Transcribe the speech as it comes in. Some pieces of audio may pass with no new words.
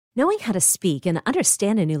Knowing how to speak and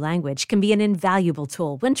understand a new language can be an invaluable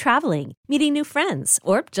tool when traveling, meeting new friends,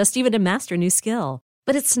 or just even to master a new skill.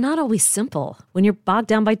 But it's not always simple when you're bogged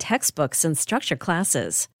down by textbooks and structured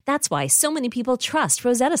classes. That's why so many people trust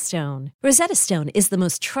Rosetta Stone. Rosetta Stone is the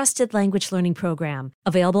most trusted language learning program,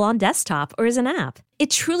 available on desktop or as an app. It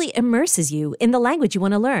truly immerses you in the language you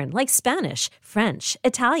want to learn, like Spanish, French,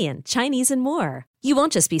 Italian, Chinese, and more. You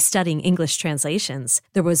won't just be studying English translations.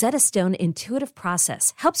 The Rosetta Stone intuitive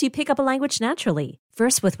process helps you pick up a language naturally,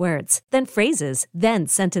 first with words, then phrases, then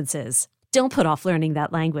sentences. Don't put off learning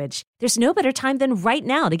that language. There's no better time than right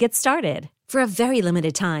now to get started. For a very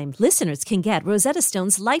limited time, listeners can get Rosetta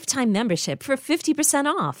Stone's lifetime membership for 50%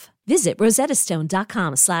 off. Visit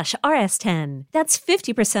rosettastone.com/rs10. That's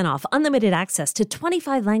 50% off unlimited access to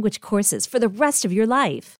 25 language courses for the rest of your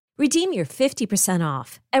life. Redeem your 50%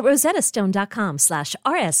 off at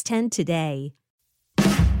rosettastone.com/rs10 today.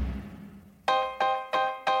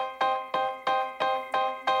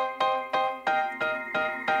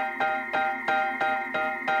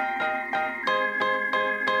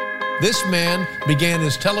 This man began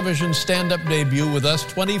his television stand-up debut with us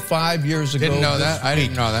 25 years ago. Didn't know that. I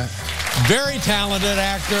didn't know that. Very talented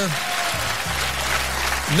actor.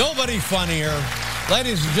 Nobody funnier.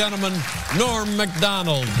 Ladies and gentlemen, Norm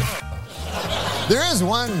Macdonald. There is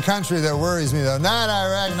one country that worries me, though. Not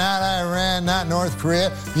Iraq, not Iran, not North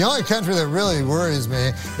Korea. The only country that really worries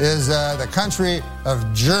me is the country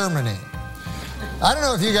of Germany. I don't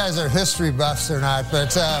know if you guys are history buffs or not,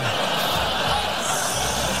 but...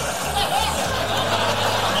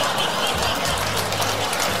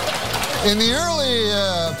 in the early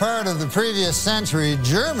part of the previous century,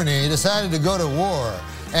 Germany decided to go to war.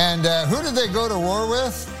 And who did they go to war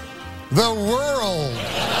with? The world.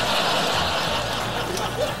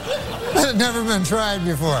 That had never been tried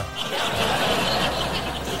before.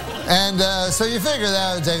 And so you figure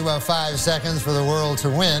that would take about 5 seconds for the world to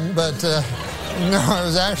win, but no, it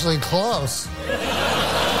was actually close.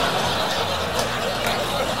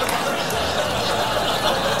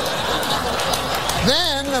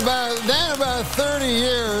 Then about 30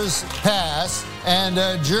 years pass, and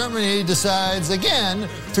Germany decides again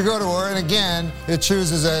to go to war, and again it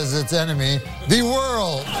chooses as its enemy the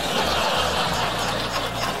world.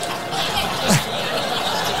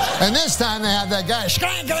 And this time they have that guy,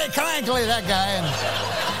 Schrankly, that guy, and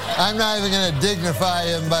I'm not even going to dignify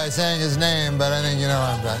him by saying his name, but I think you know what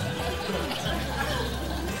I'm talking about.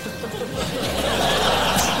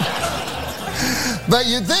 But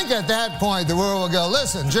you'd think at that point the world will go,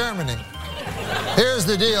 listen, Germany, here's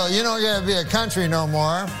the deal. You don't get to be a country no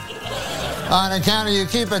more on account of you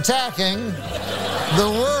keep attacking the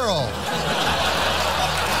world.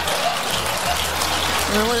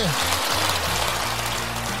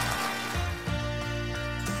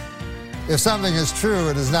 If something is true,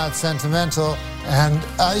 it is not sentimental, and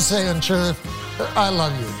I say in truth, I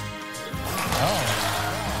love you. Oh.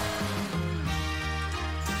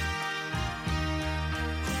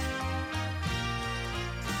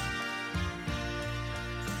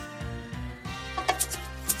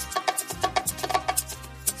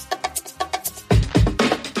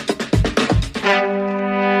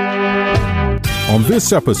 On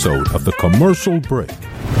this episode of The Commercial Break.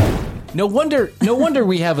 No wonder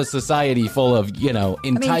we have a society full of,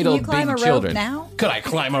 entitled big children. Now? Could I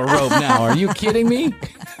climb a rope now? Are you kidding me?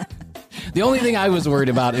 The only thing I was worried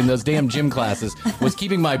about in those damn gym classes was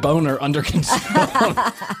keeping my boner under control.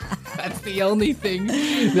 That's the only thing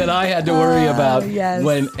that I had to worry about yes.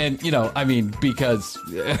 because...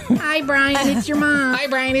 Hi, Brian, it's your mom. Hi,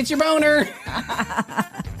 Brian, it's your boner.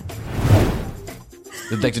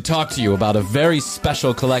 I'd like to talk to you about a very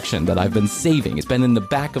special collection that I've been saving. It's been in the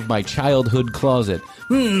back of my childhood closet.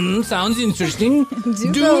 Sounds interesting.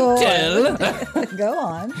 Do tell. Go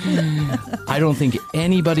on. I don't think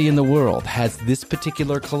anybody in the world has this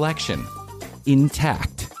particular collection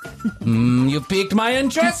intact. You piqued my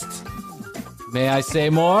interest. May I say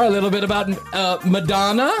more? A little bit about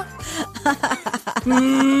Madonna?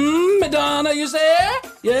 Madonna, you say?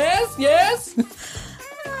 Yes?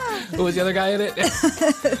 Who was the other guy in it?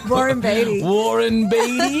 Warren Beatty.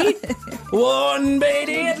 Warren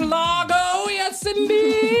Beatty at Largo, yes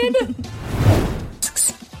indeed.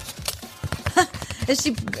 Is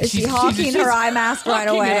she hawking her eye mask right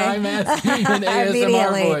away? Eye mask in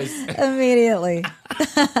ASMR voice. Immediately.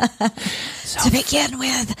 To begin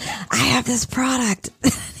with, I have this product.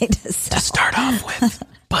 To start off with,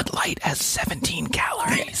 Bud Light has 17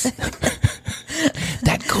 calories.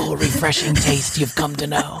 That cool, refreshing taste you've come to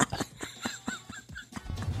know.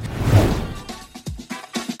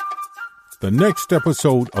 The next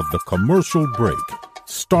episode of The Commercial Break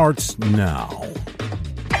starts now.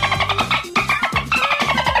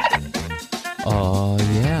 Oh,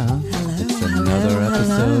 yeah. It's another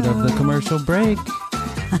episode of The Commercial Break.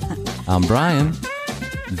 I'm Brian.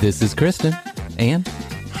 This is Kristen. And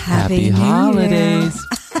Happy Holidays.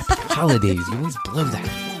 Happy Holidays. You always blow that.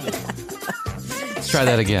 Let's try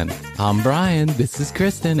that again. I'm Brian. This is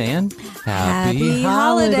Kristen. And Happy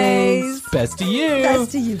Holidays. Best to you.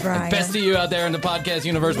 Best to you, Brian. And best to you out there in the podcast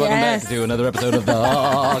universe. Welcome back to another episode of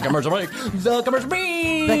The Commercial Break. The Commercial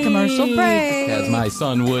Break. The Commercial Break. As my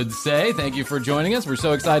son would say. Thank you for joining us. We're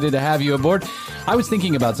so excited to have you aboard. I was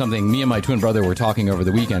thinking about something. Me and my twin brother were talking over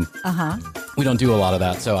the weekend. Uh-huh. We don't do a lot of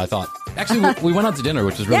that, so I thought... Actually, we went out to dinner,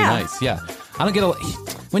 which was really nice. Yeah. I don't get a lot...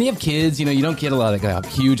 When you have kids, you don't get a lot of a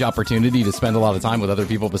huge opportunity to spend a lot of time with other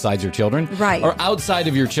people besides your children. Right. Or outside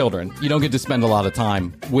of your children. You don't get to spend a lot of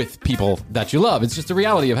time with people that you love. It's just the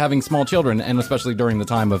reality of having small children, and especially during the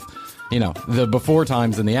time of, the before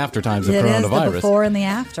times and the after times of coronavirus. It is the before and the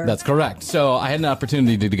after. That's correct. So I had an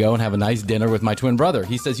opportunity to go and have a nice dinner with my twin brother.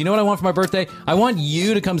 He says, you know what I want for my birthday? I want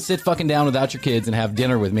you to come sit fucking down without your kids and have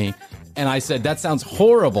dinner with me. And I said, that sounds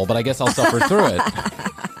horrible, but I guess I'll suffer through it.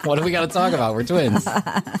 What do we got to talk about? We're twins.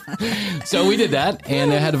 So we did that,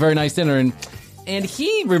 and I had a very nice dinner. And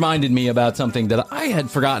he reminded me about something that I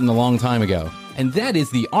had forgotten a long time ago. And that is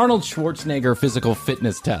the Arnold Schwarzenegger physical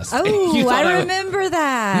fitness test. Oh, I remember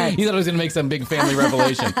that. You thought I was going to make some big family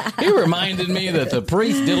revelation. He reminded me that the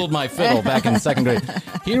priest diddled my fiddle back in second grade.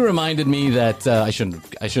 He reminded me that I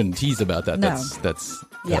shouldn't tease about that. No. That's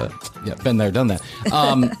been there, done that.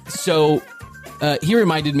 So he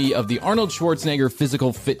reminded me of the Arnold Schwarzenegger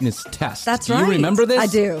physical fitness test. That's right. right. Do you remember this? I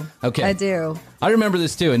do. Okay. I do. I remember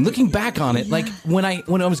this too. And looking back on it, like when I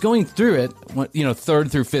was going through it,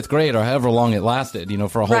 third through fifth grade or however long it lasted,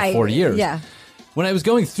 for a whole 4 years. Yeah. When I was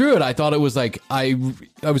going through it, I thought it was like I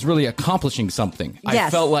was really accomplishing something. Yes. I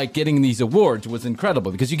felt like getting these awards was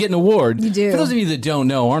incredible because you get an award. You do. For those of you that don't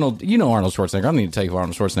know, Arnold Schwarzenegger. I don't need to tell you who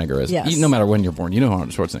Arnold Schwarzenegger is. Yes. No matter when you're born, you know who Arnold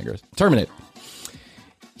Schwarzenegger is. Terminator.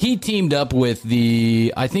 He teamed up with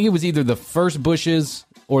I think it was either the first Bushes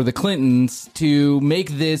or the Clintons to make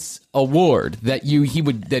this award that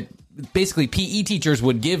basically PE teachers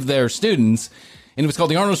would give their students. And it was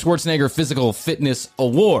called the Arnold Schwarzenegger Physical Fitness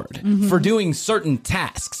Award for doing certain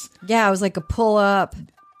tasks. Yeah, it was like a pull-up,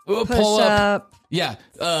 push-up. Yeah.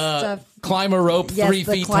 Stuff. Climb a rope 3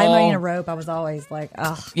 feet tall. Climbing a rope, I was always like,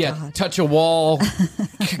 oh, yeah, God. touch a wall,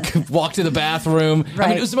 walk to the bathroom. Right. I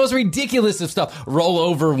mean, it was the most ridiculous of stuff. Roll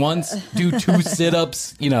over once, do 2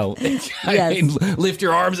 sit-ups, lift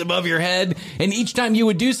your arms above your head. And each time you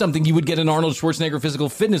would do something, you would get an Arnold Schwarzenegger Physical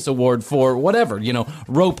Fitness Award for whatever,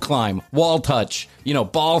 rope climb, wall touch,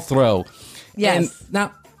 ball throw. Yes. And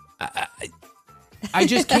now, I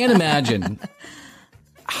just can't imagine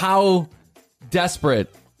how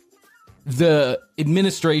desperate the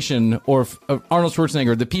administration or Arnold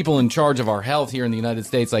Schwarzenegger, the people in charge of our health here in the United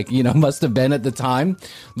States, must have been at the time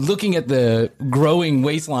looking at the growing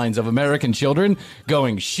waistlines of American children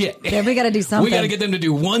going, shit. Yeah, we got to do something. We got to get them to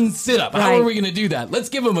do 1 sit-up. How are we going to do that? Let's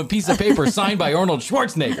give them a piece of paper signed by Arnold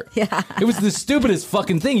Schwarzenegger. Yeah. It was the stupidest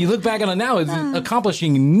fucking thing. You look back on it now, it's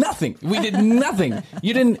accomplishing nothing. We did nothing.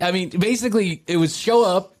 Basically, it was show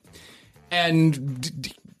up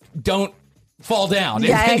and don't fall down.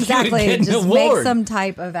 Yeah, exactly. Just make some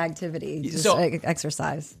type of activity. Just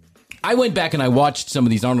exercise. I went back and I watched some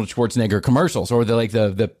of these Arnold Schwarzenegger commercials, or the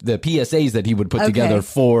PSAs that he would put together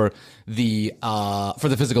for the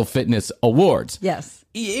Physical Fitness Awards. Yes.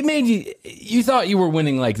 It made you thought you were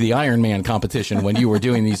winning like the Iron Man competition when you were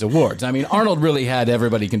doing these awards. I mean, Arnold really had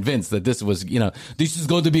everybody convinced that this was, this is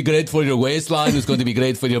going to be great for your waistline. It's going to be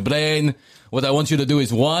great for your brain. What I want you to do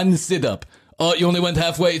is 1 sit-up. Oh, you only went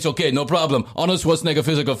halfway? It's okay, no problem. Arnold Schwarzenegger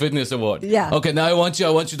Physical Fitness Award. Yeah. Okay, now I want you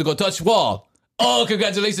to go touch wall. Oh,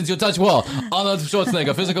 congratulations, you touch wall. Arnold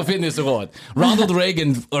Schwarzenegger Physical Fitness Award. Ronald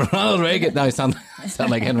Reagan. Now I sound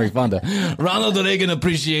like Henry Fonda. Ronald Reagan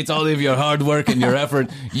appreciates all of your hard work and your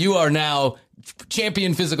effort. You are now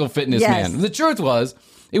champion physical fitness man. The truth was,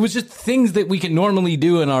 it was just things that we can normally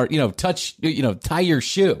do in our, tie your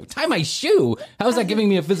shoe. Tie my shoe? How is that giving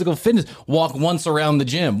me a physical fitness? Walk once around the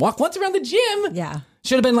gym. Walk once around the gym? Yeah.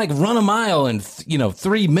 Should have been like run a mile in,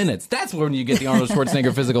 3 minutes. That's when you get the Arnold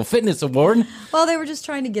Schwarzenegger Physical Fitness Award. Well, they were just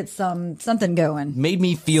trying to get something going. Makes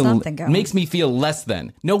me feel less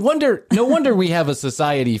than. No wonder we have a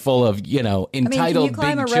society full of, entitled can you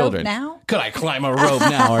climb big a children. Rope now? Could I climb a rope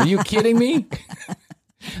now? Are you kidding me?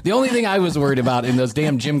 The only thing I was worried about in those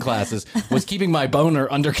damn gym classes was keeping my boner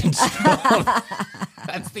under control.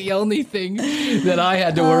 That's the only thing that I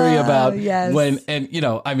had to worry about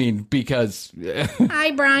because...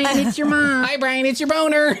 Hi, Brian, it's your mom. Hi, Brian, it's your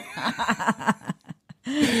boner.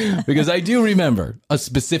 Because I do remember a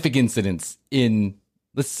specific incident in,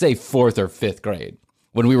 let's say, 4th or 5th grade,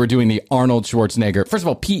 when we were doing the Arnold Schwarzenegger. First of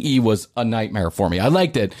all, PE was a nightmare for me. I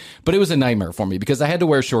liked it, but it was a nightmare for me because I had to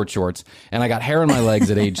wear short shorts and I got hair on my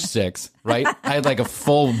legs at age 6, right? I had like a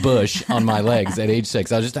full bush on my legs at age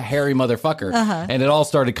 6. I was just a hairy motherfucker. And it all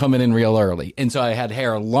started coming in real early. And so I had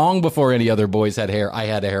hair long before any other boys had hair. I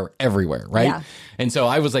had hair everywhere, right? Yeah. And so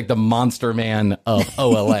I was like the monster man of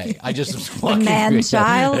OLA. I just was The walking man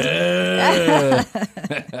child.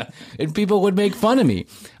 and people would make fun of me.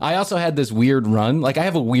 I also had this weird run. Like I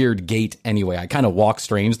have a weird gait anyway. I kind of walk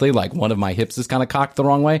strangely. Like one of my hips is kind of cocked the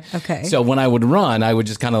wrong way. Okay. So when I would run, I would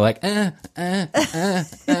just kind of like,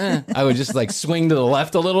 I would just like swing to the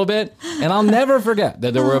left a little bit. And I'll never forget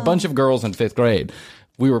that there were a bunch of girls in 5th grade.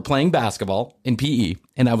 We were playing basketball in PE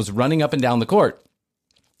and I was running up and down the court.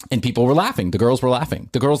 And people were laughing. The girls were laughing.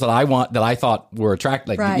 The girls that I thought were attractive,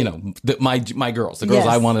 like, right. you know, my girls, the girls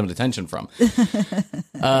Yes. I wanted attention from.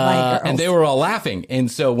 And they were all laughing. And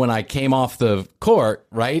so when I came off the court,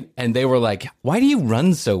 right, and they were like, why do you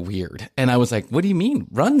run so weird? And I was like, what do you mean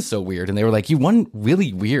run so weird? And they were like, you run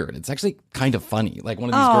really weird. It's actually kind of funny. Like one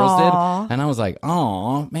of these girls did. And I was like,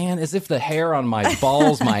 oh, man, as if the hair on my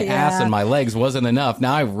balls, my ass, and my legs wasn't enough.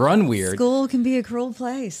 Now I run weird. School can be a cruel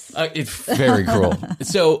place. It's very cruel.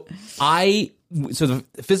 So the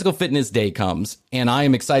physical fitness day comes and I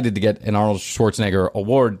am excited to get an Arnold Schwarzenegger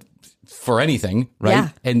award for anything, right? Yeah.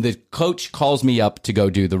 And the coach calls me up to go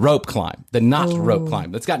do the rope climb, the knot rope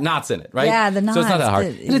climb. That's got knots in it, right? Yeah, the knots. So it's not that hard.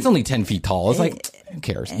 And it's only 10 feet tall. It's like, who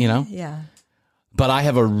cares, you know? Yeah. But I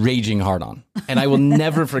have a raging hard on, and I will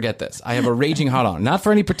never forget this. I have a raging hard on, not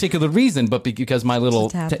for any particular reason, but because my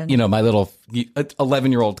little, my little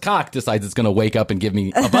 11-year-old cock decides it's going to wake up and give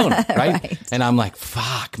me a boner, right? Right. And I'm like,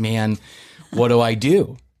 fuck, man, what do I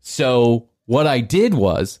do? So what I did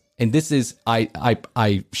was, and this is, I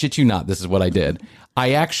shit you not, this is what I did.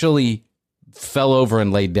 I actually fell over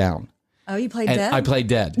and laid down. Oh, you played And dead? I played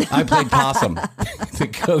dead. I played possum. The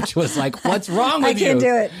coach was like, what's wrong with you? I can't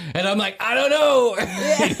do it. And I'm like, I don't know.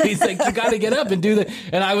 He's like, you got to get up and do the.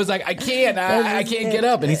 And I was like, I can't. I can't get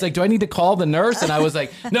up. And he's like, do I need to call the nurse? And I was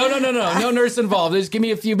like, no nurse involved. Just give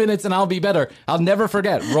me a few minutes and I'll be better. I'll never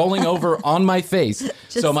forget rolling over on my face.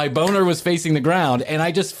 So my boner was facing the ground and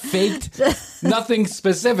I just faked nothing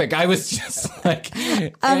specific. I was just like,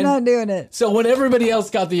 I'm not doing it. So when everybody else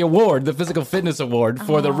got the award, the physical fitness award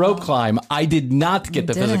for the rope climb, I did not get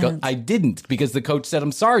the physical. I didn't because the coach said,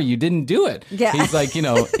 I'm sorry, you didn't do it. Yeah. He's like, you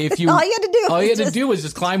know, if you all you had to do was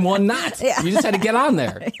just climb one knot. Yeah. You just had to get on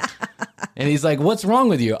there. And he's like, what's wrong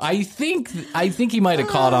with you? I think he might have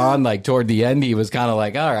caught on like toward the end. He was kind of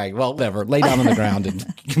like, all right, well, whatever. Lay down on the ground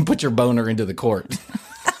and put your boner into the court.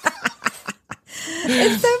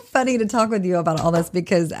 It's so funny to talk with you about all this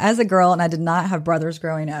because as a girl, and I did not have brothers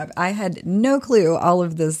growing up, I had no clue all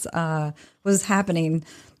of this was happening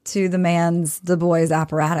to the boys'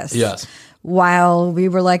 apparatus. Yes. While we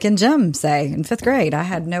were like in gym, say in 5th grade, I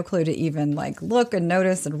had no clue to even like look and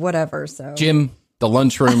notice and whatever. So gym, the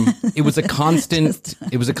lunchroom, it was a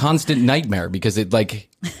constant nightmare because it like.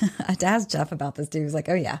 I asked Jeff about this dude. He was like,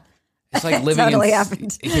 oh yeah. It's like living totally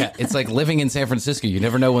happened. Yeah, it's like living in San Francisco. You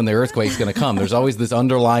never know when the earthquake's going to come. There's always this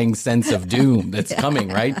underlying sense of doom that's coming,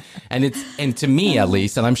 right? And to me at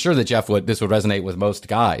least, and I'm sure that this would resonate with most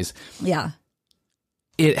guys. Yeah.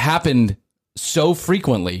 It happened so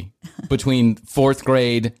frequently between 4th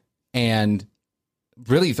grade and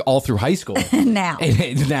really all through high school. Now.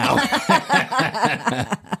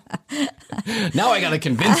 Now I got to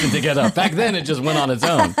convince him to get up. Back then, it just went on its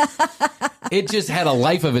own. It just had a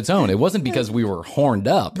life of its own. It wasn't because we were horned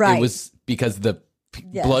up. Right. It was because the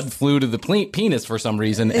blood flew to the penis for some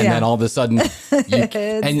reason, and then all of a sudden,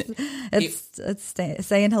 it's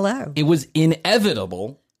saying hello. It was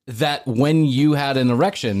inevitable that when you had an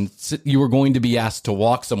erection, you were going to be asked to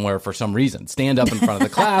walk somewhere for some reason. Stand up in front of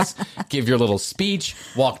the class, give your little speech,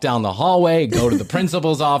 walk down the hallway, go to the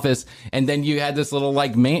principal's office, and then you had this little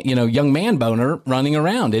like man, young man boner running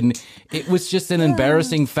around. And it was just an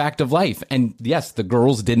embarrassing fact of life. And yes, the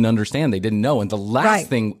girls didn't understand. They didn't know. And the last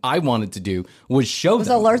thing I wanted to do was show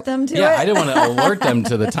them. Alert them to it? Yeah, I didn't want to alert them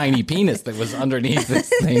to the tiny penis that was underneath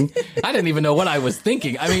this thing. I didn't even know what I was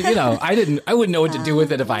thinking. I mean, I wouldn't know what to do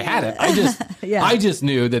with it if I had it. I just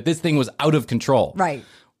knew that this thing was out of control. Right.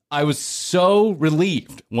 I was so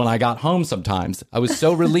relieved when I got home sometimes. I was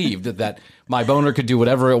so relieved that my boner could do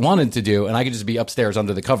whatever it wanted to do, and I could just be upstairs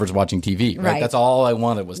under the covers watching TV. Right? That's all I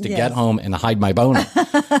wanted was to get home and hide my boner.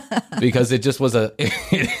 Because it just was it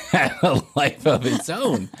had a life of its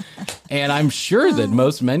own. And I'm sure that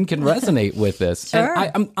most men can resonate with this. Sure.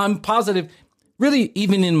 And I'm positive. really,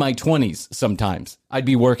 even in my 20s, sometimes I'd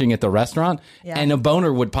be working at the restaurant and a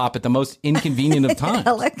boner would pop at the most inconvenient of times.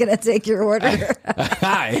 I'm going to take your order.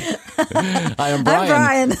 Hi, I am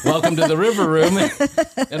Brian. Welcome to the River Room.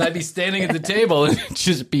 And I'd be standing at the table and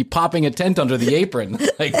just be popping a tent under the apron.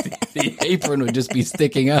 Like the apron would just be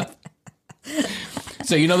sticking up.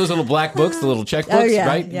 So you know those little black books, the little checkbooks,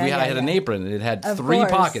 right? I had an apron, and it had three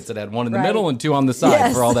pockets. It had one in the middle and two on the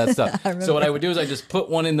side for all that stuff. So what I would do is I just put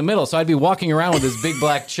one in the middle. So I'd be walking around with this big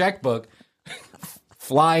black checkbook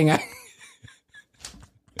flying out,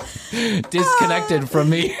 disconnected from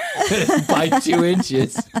me by 2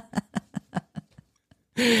 inches.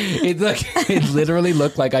 It literally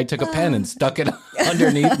looked like I took a pen and stuck it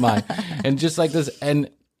underneath and just like this, and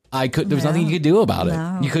there was nothing you could do about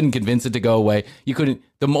it. You couldn't convince it to go away.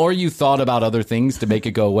 The more you thought about other things to make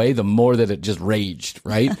it go away, the more that it just raged,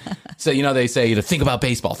 right? So, they say, think about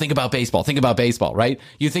baseball, right?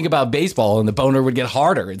 You think about baseball and the boner would get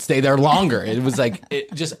harder. It'd stay there longer. It was like,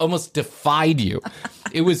 it just almost defied you.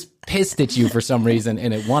 It was pissed at you for some reason,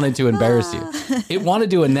 and it wanted to embarrass you. It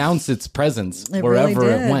wanted to announce its presence wherever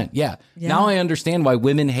it went. Yeah. Now I understand why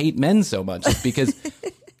women hate men so much. It's because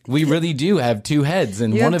we really do have two heads,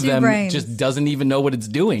 and one of them just doesn't even know what it's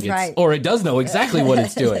doing. Or it does know exactly what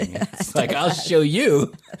it's doing. It's like, I'll show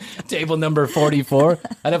you. Table number 44.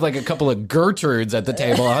 I'd have like a couple of Gertrudes at the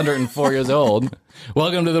table, 104 years old.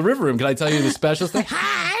 Welcome to the River Room. Can I tell you the special thing?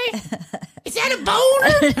 Hi. Is that a boner?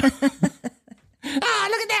 Oh,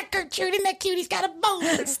 look at that Gertrude. Isn't that cute? He's got a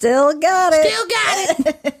boner. Still got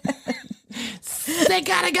it. Thank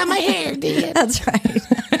God I got my hair did. That's right.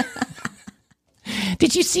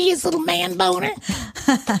 Did you see his little man boner?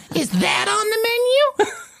 Is that on the menu?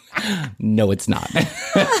 No, it's not.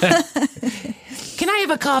 Can I have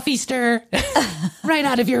a coffee stir? Right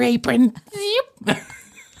out of your apron.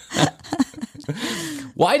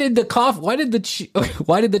 Why did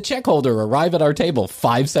the check holder arrive at our table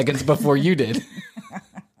 5 seconds before you did?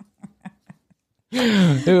 Are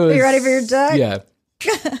you ready for your duck? Yeah.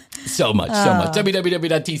 So much.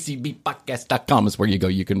 www.tcbpodcast.com is where you go.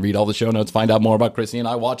 You can read all the show notes, find out more about Chrissy and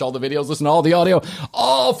I, watch all the videos, listen to all the audio,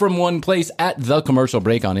 all from one place at The Commercial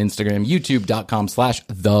Break on Instagram,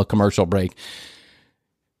 youtube.com/The Commercial Break.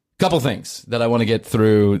 Couple things that I want to get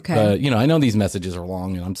through. Okay. I know these messages are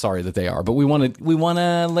long, and I'm sorry that they are, but we want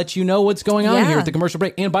to let you know what's going on here at The Commercial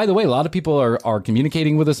Break. And by the way, a lot of people are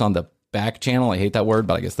communicating with us on the back channel. I hate that word,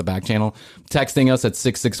 but I guess the back channel. Texting us at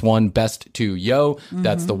 661-BEST2YO.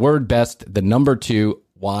 That's the word best, the number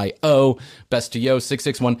 2YO, BEST2YO,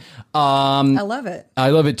 661. I love it. I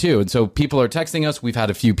love it too. And so people are texting us. We've had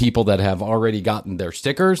a few people that have already gotten their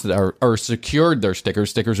stickers or secured their stickers.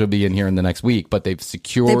 Stickers will be in here in the next week, but they've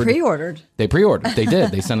secured. They pre-ordered. They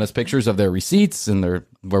did. They sent us pictures of their receipts and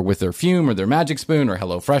with their Fume or their Magic Spoon or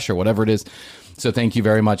HelloFresh or whatever it is. So thank you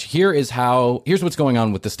very much. Here's what's going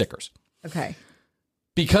on with the stickers. Okay.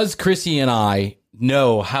 Because Chrissy and I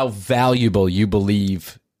know how valuable you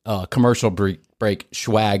believe commercial break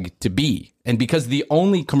swag to be, and because the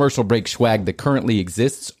only commercial break swag that currently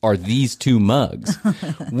exists are these two mugs,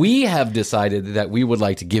 we have decided that we would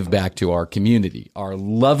like to give back to our community, our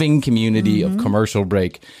loving community of commercial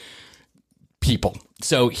break people.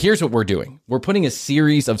 So here's what we're doing. We're putting a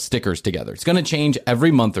series of stickers together. It's going to change every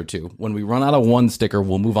month or two. When we run out of one sticker,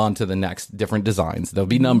 we'll move on to the next different designs. They'll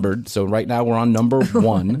be numbered. So right now we're on number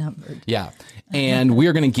 1. Numbered. Yeah. And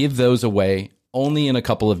we're going to give those away only in a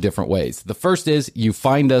couple of different ways. The first is you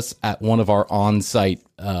find us at one of our on-site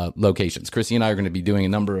locations. Chrissy and I are going to be doing a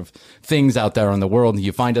number of things out there in the world.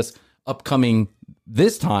 You find us upcoming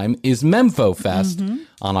this time is MemphoFest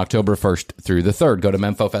on October 1st through the 3rd. Go to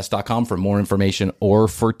memphofest.com for more information or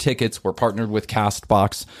for tickets. We're partnered with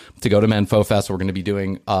Castbox to go to MemphoFest. We're going to be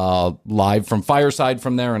doing live from Fireside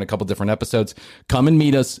from there in a couple different episodes. Come and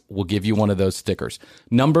meet us. We'll give you one of those stickers.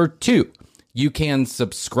 Number 2, you can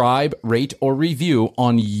subscribe, rate, or review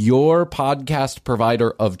on your podcast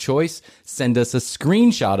provider of choice. Send us a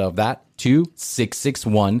screenshot of that to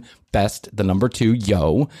 661 BEST, the number 2,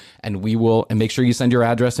 YO, and make sure you send your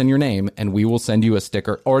address and your name, and we will send you a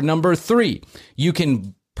sticker. Or number 3, you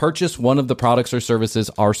can purchase one of the products or services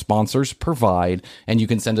our sponsors provide, and you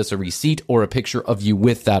can send us a receipt or a picture of you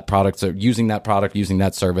with that product, or using that product, using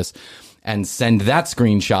that service, and send that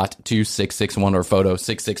screenshot to 661 or photo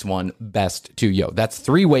 661 BEST2YO. That's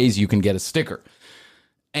 3 ways you can get a sticker.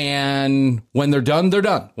 And when they're done, they're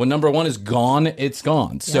done. When number 1 is gone, it's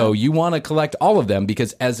gone. Yeah. So you want to collect all of them,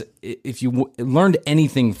 because if you learned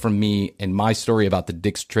anything from me and my story about the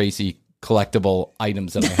Dick Tracy collectible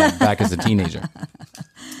items that I had back as a teenager,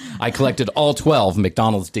 I collected all 12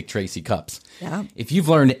 McDonald's Dick Tracy cups. Yeah. If you've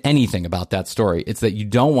learned anything about that story, it's that you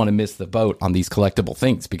don't want to miss the boat on these collectible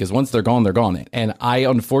things, because once they're gone, they're gone. And I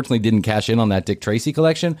unfortunately didn't cash in on that Dick Tracy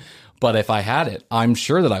collection, but if I had it, I'm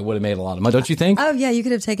sure that I would have made a lot of money. Don't you think? Oh, yeah, you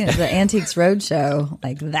could have taken it to the Antiques Roadshow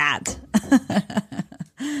like that.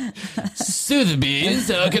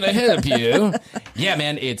 Sotheby's, how can I help you? Yeah,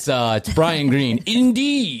 man, it's Brian Green.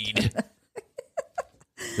 Indeed.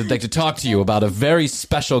 I'd like to talk to you about a very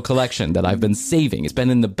special collection that I've been saving. It's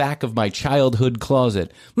been in the back of my childhood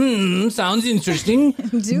closet. Sounds interesting.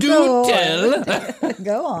 Do tell.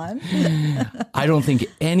 Go on. I don't think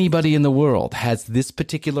anybody in the world has this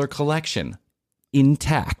particular collection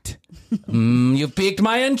intact. You piqued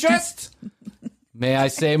my interest. May I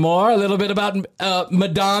say more? A little bit about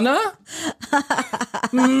Madonna?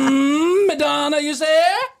 Madonna, you say?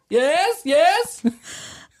 Yes?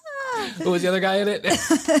 Who was the other guy in it?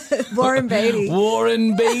 Warren Beatty.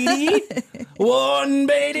 Warren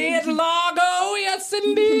Beatty at Largo, yes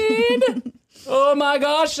indeed. Oh my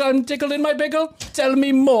gosh, I'm tickled in my pickle. Tell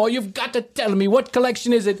me more. You've got to tell me. What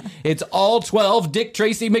collection is it? It's all 12 Dick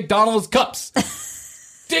Tracy McDonald's cups.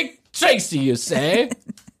 Dick Tracy, you say?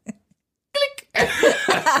 Click.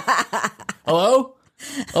 Hello?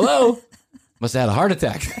 Must have had a heart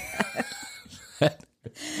attack.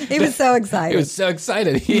 He was so excited. He was so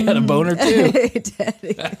excited. He had a boner too. He did.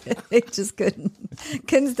 He just couldn't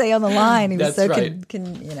stay on the line. He was That's so right.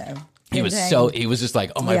 He was just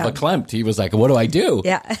like, oh my, Yeah. verklempt. He was like, what do I do?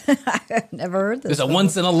 Yeah. I've never heard this. There's a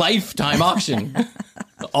once in a lifetime auction.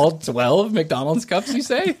 All 12 McDonald's cups, you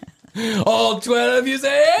say? All 12, you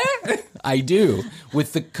say? I do.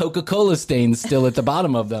 With the Coca-Cola stains still at the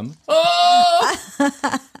bottom of them. Oh!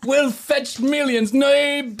 We'll fetch millions,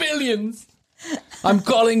 nay, billions. I'm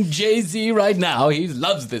calling Jay-Z right now. He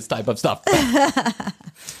loves this type of stuff.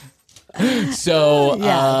 So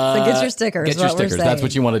get your stickers. Get your what we're stickers. That's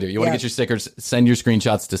what you want to do. You want to Yeah. get your stickers. Send your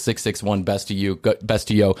screenshots to 661 best to you. Best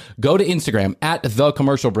to yo. Go to Instagram at The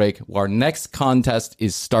Commercial Break. Our next contest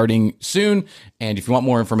is starting soon, and if you want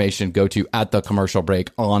more information, go to at The Commercial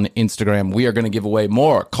Break on Instagram. We are going to give away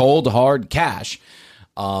more cold hard cash.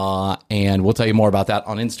 And we'll tell you more about that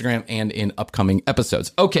on Instagram and in upcoming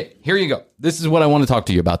episodes. Okay, here you go. This is what I want to talk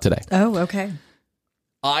to you about today. Oh, okay.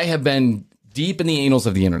 I have been deep in the annals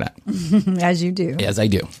of the internet. As you do. As I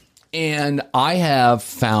do. And I have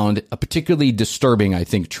found a particularly disturbing, I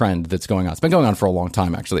think, trend that's going on. It's been going on for a long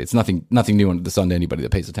time, actually. It's nothing new under the sun to anybody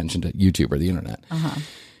that pays attention to YouTube or the internet.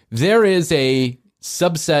 There is a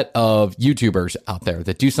subset of YouTubers out there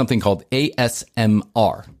that do something called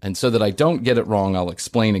ASMR. And so that I don't get it wrong, I'll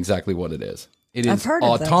explain exactly what it is. It I've is heard of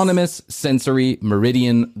Autonomous Sensory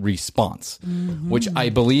Meridian Response, which I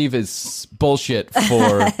believe is bullshit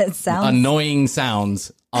for annoying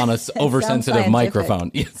sounds on a oversensitive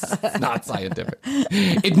microphone. It's not scientific.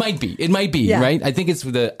 It might be, Yeah. right? I think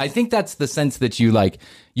that's the sense that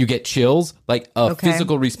you get chills, like a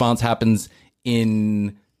physical response happens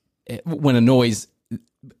when a noise,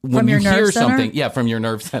 when From you your nerve hear center? something, from your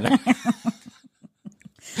nerve center,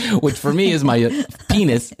 which for me is my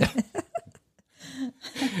penis.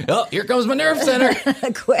 Oh, here comes my nerve center.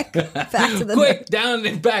 Quick. Back to the Quick, down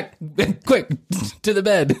and back. Quick, to the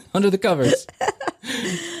bed, under the covers.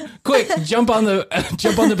 Quick, jump on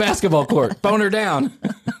the basketball court. Boner down.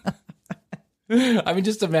 I mean,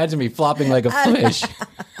 just imagine me flopping like a fish.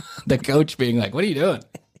 The coach being like, what are you doing?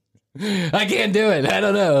 I can't do it. I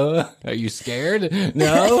don't know. Are you scared?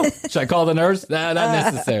 No? Should I call the nurse? No,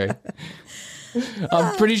 not necessary.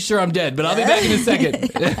 I'm pretty sure I'm dead, but I'll be back in a second.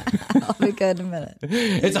 I'll be good in a minute.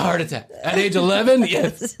 It's a heart attack. At age 11?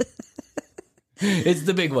 Yes. It's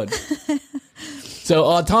the big one. So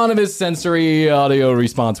autonomous sensory audio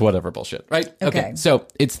response, whatever bullshit, right? Okay. So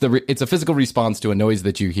it's a physical response to a noise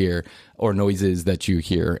that you hear or noises that you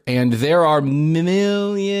hear. And there are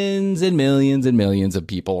millions and millions and millions of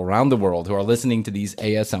people around the world who are listening to these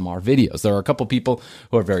ASMR videos. There are a couple people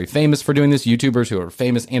who are very famous for doing this, YouTubers who are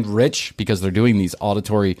famous and rich because they're doing these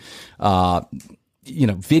auditory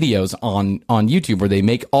videos on YouTube where they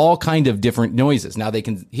make all kind of different noises. Now they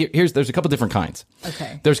can there's a couple different kinds.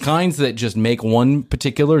 Okay. There's kinds that just make one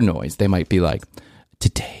particular noise. They might be like,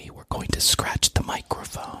 today we're going to scratch the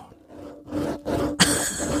microphone.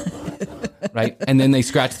 Right? And then they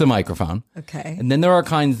scratch the microphone. Okay. And then there are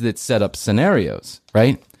kinds that set up scenarios,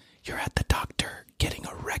 right? You're at the doctor getting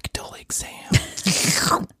a rectal exam.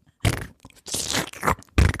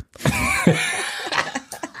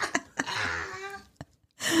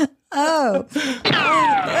 Oh.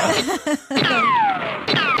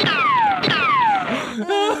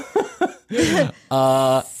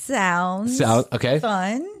 Sounds Okay.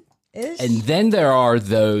 fun. And then there are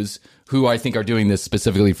those who I think are doing this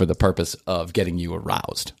specifically for the purpose of getting you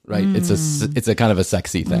aroused, right? It's a kind of a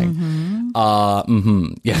sexy thing. Yeah,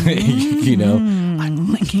 you know,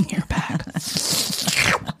 I'm licking your back.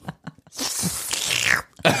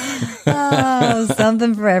 Oh,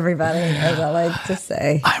 something for everybody, as I like to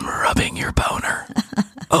say. I'm rubbing your boner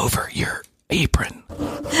over your apron.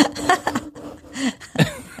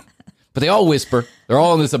 But they all whisper. They're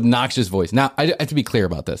all in this obnoxious voice. Now, I have to be clear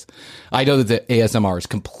about this. I know that the ASMR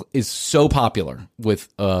is so popular with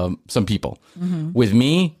some people. With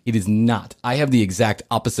me, it is not. I have the exact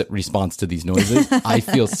opposite response to these noises. I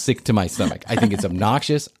feel sick to my stomach. I think it's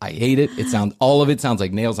obnoxious. I hate it. All of it sounds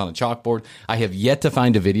like nails on a chalkboard. I have yet to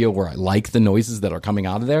find a video where I like the noises that are coming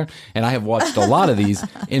out of there. And I have watched a lot of these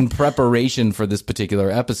in preparation for this particular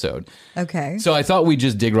episode. Okay. So I thought we'd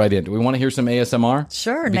just dig right in. Do we want to hear some ASMR?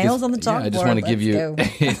 Sure. Nails on the chalkboard. Yeah, I just want to give you.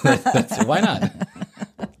 Why not?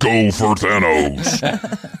 Go for Thanos.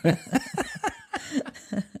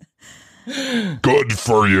 Good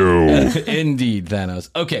for you. Indeed,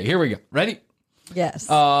 Thanos. Okay, here we go. Ready? Yes.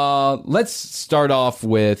 Let's start off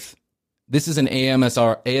with, this is an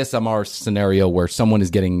ASMR scenario where someone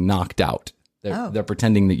is getting knocked out. They're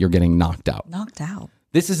pretending that you're getting knocked out. Knocked out.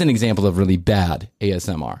 This is an example of really bad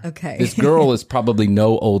ASMR. Okay. This girl is probably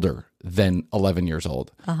no older than 11 years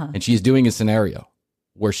old. And she's doing a scenario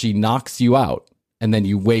where she knocks you out and then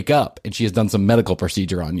you wake up and she has done some medical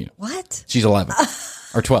procedure on you. What? She's 11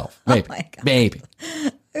 or 12, maybe. Oh my God. Maybe.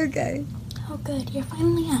 Okay. Oh, good. You're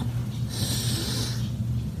finally up.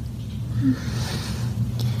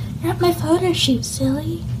 You're at my photo shoot,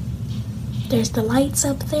 silly. There's the lights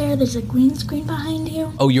up there. There's a green screen behind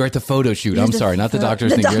you. Oh, you're at the photo shoot. I'm sorry, not the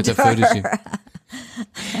doctor's thing. You're at the photo shoot.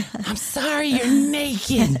 I'm sorry, you're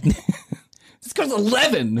naked. This girl's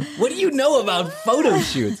 11. What do you know about photo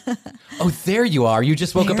shoots? Oh, there you are. You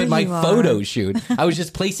just woke up at my photo shoot. I was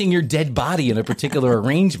just placing your dead body in a particular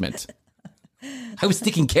arrangement. I was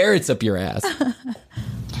sticking carrots up your ass.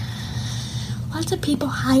 Lots of people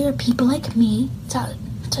hire people like me to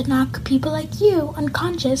knock people like you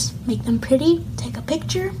unconscious, make them pretty, take a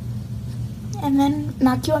picture, and then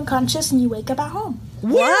knock you unconscious and you wake up at home.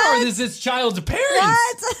 Where are this child's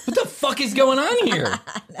parents? What the fuck is going on here?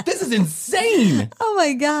 This is insane. Oh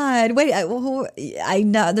my God. Wait, I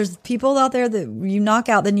know there's people out there that you knock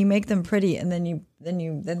out, then you make them pretty, and then they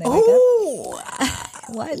wake up.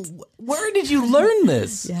 What? Where did you learn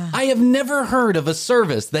this? Yeah. I have never heard of a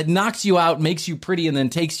service that knocks you out, makes you pretty, and then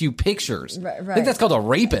takes you pictures. Right. I think that's called a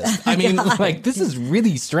rapist. I mean, this is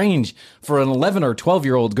really strange for an 11 or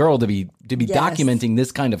 12-year-old girl to be documenting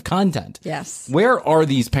this kind of content. Yes. Where are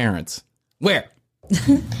these parents? Where?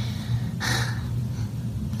 You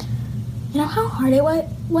know how hard it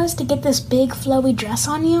was to get this big flowy dress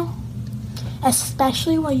on you?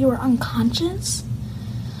 Especially while you were unconscious?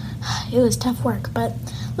 It was tough work, but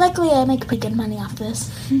luckily I make pretty good money off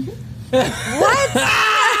this.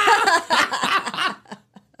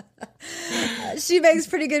 She makes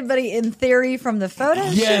pretty good money in theory from the photo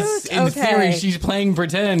Yes, shoot? in theory, she's playing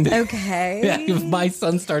pretend. Okay. Yeah, if my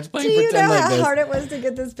son starts playing Do you pretend know like how this. hard it was to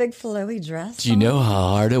get this big flowy dress? Do you know how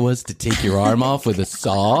hard it was to take your arm off with a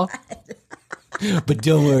saw? But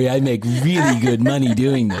don't worry, I make really good money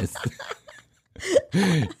doing this.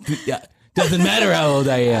 Doesn't matter how old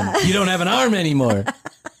I am. You don't have an arm anymore.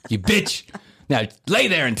 You bitch. Now lay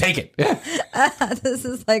there and take it. This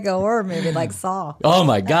is like a horror movie, like Saw. Oh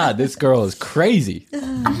my God, this girl is crazy.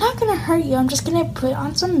 I'm not gonna hurt you. I'm just gonna put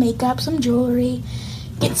on some makeup, some jewelry,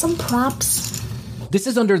 get some props. This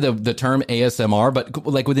is under the term ASMR, but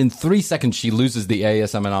like within 3 seconds, she loses the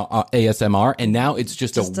ASMR, and now it's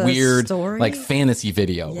just a weird, story? like fantasy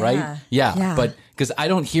video, Yeah. right? Yeah. But because I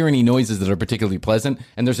don't hear any noises that are particularly pleasant,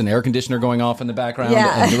 and there's an air conditioner going off in the background,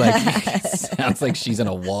 and like it sounds like she's in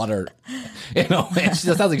a water, it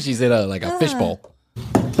sounds like she's in a fishbowl.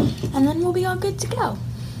 And then we'll be all good to go.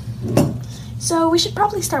 So we should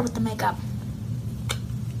probably start with the makeup.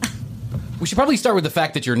 We should probably start with the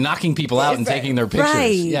fact that you're knocking people out and taking their pictures.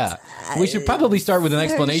 Right. Yeah. We should probably start with an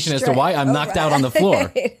explanation as to why I'm knocked out on the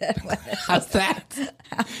floor. How's that?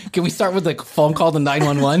 Can we start with a phone call to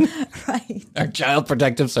 911? Right. Our Child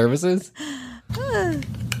Protective Services?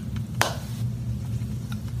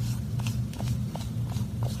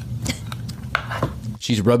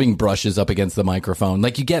 She's rubbing brushes up against the microphone.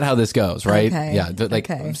 Like, you get how this goes, right? Okay.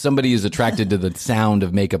 Yeah. Somebody is attracted to the sound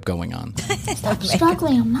of makeup going on. Stop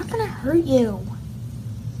struggling. I'm not gonna hurt you.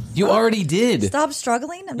 You already did. Stop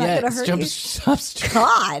struggling. I'm not going to hurt you. Stop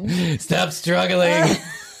struggling. God. Stop struggling.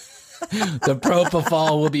 The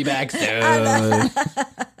propofol will be back soon.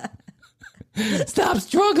 Stop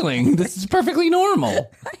struggling. This is perfectly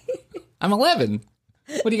normal. I'm 11.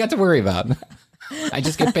 What do you got to worry about? I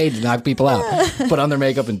just get paid to knock people out, put on their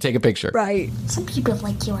makeup, and take a picture. Right. Some people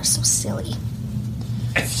like you are so silly.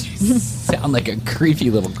 You sound like a creepy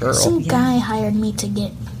little girl. Some guy hired me to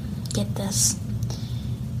get this.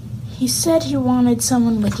 He said he wanted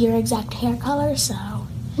someone with your exact hair color, so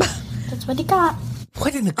that's what he got.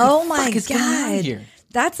 What in the Oh my fuck is going on God. here?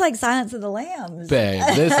 That's like Silence of the Lambs. Babe,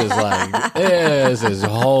 this is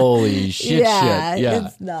holy shit. Yeah, Yeah,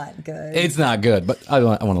 it's not good. it's not good, but I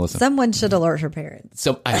want to listen. Someone should alert her parents.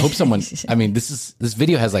 So I hope someone. I mean, this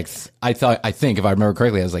video has like I think if I remember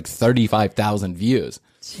correctly, it has like 35,000 views.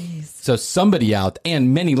 Jeez. So somebody out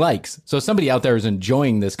and many likes. So somebody out there is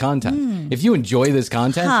enjoying this content. If you enjoy this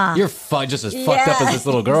content, you're just as fucked up as this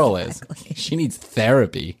little girl is. She needs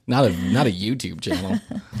therapy, not a YouTube channel.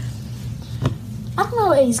 I don't know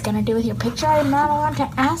what he's gonna do with your picture. I'm not allowed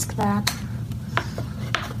to ask that.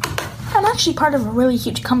 I'm actually part of a really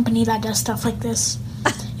huge company that does stuff like this.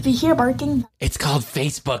 If you hear barking, It's called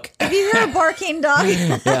Facebook. If you hear a barking dog,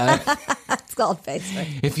 Yeah. it's called Facebook.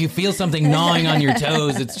 If you feel something gnawing on your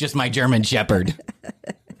toes, it's just my German Shepherd.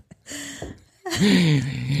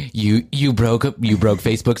 You broke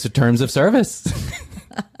Facebook's terms of service.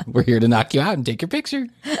 We're here to knock you out and take your picture.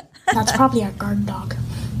 that's probably our guard dog.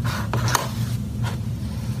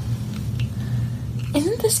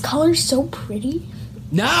 Isn't this color so pretty?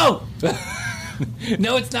 No,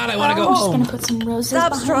 no, it's not. I want to go I'm just home. gonna put some roses.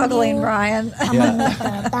 Stop behind struggling, you. Brian. I'm gonna make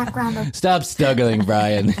the background of Stop struggling,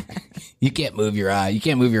 Brian. You can't move your eye. You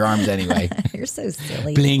can't move your arms anyway. You're so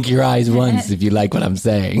silly. Blink your eyes once if you like what I'm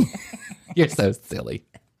saying. You're so silly.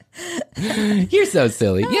 You're so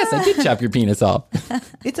silly. Yes, I did chop your penis off.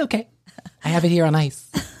 It's okay. I have it here on ice.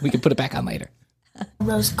 We can put it back on later.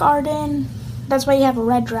 rose garden. That's why you have a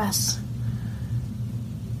red dress.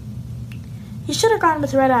 He should have gone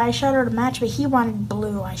with red eyeshadow to match, but he wanted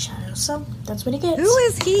blue eyeshadow, so that's what he gets. Who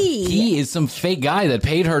is he? He is some fake guy that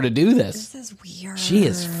paid her to do this. This is weird. She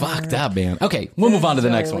is fucked up, man. Okay, we'll move on to the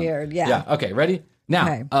really next one. weird, yeah. Yeah. Okay, ready? Now,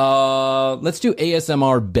 Okay. let's do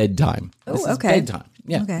ASMR bedtime. Oh, This is okay. bedtime.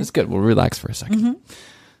 Yeah, Okay. that's good. We'll relax for a 2nd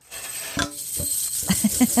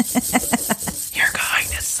You're going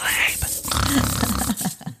to sleep.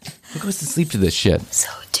 Who goes to sleep to this shit? So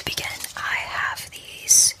to begin, I have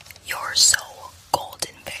these You're So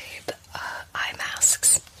Golden Babe eye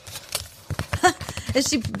masks. Is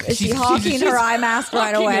she She's- hawking she's her eye mask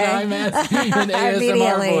right hawking away? an eye mask in ASMR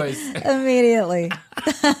Immediately. voice. Immediately.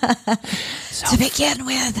 To begin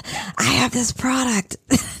with, I have this product.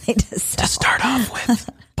 They just To start off with,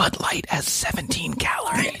 Bud Light has 17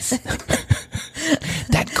 calories.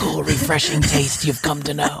 That cool, refreshing taste you've come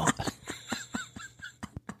to know.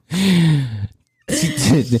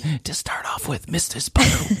 To start off with,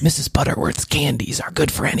 Mrs. Butterworth's candies are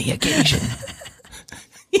good for any occasion.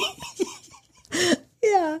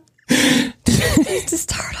 yeah. To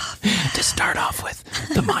start off. To start off with,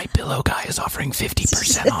 the My Pillow guy is offering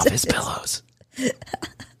 50% off his pillows.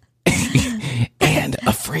 And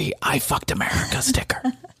a free I Fucked America sticker.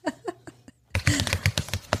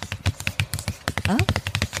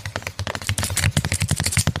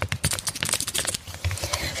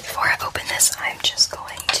 Before I open this, I'm just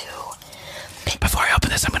going to... Before I open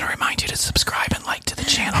this, I'm going to remind you to subscribe and like to the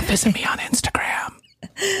channel. Visit me on Instagram.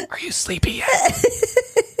 Are you sleepy yet?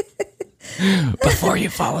 Before you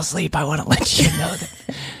fall asleep, I want to let you know that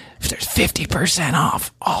there's 50%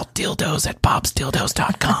 off all dildos at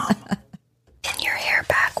bobsdildos.com. Pin your hair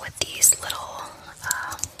back with these little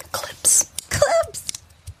clips. Clips.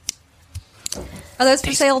 Are those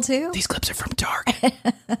for sale too? These clips are from Target.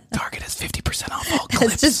 Target has 50% off all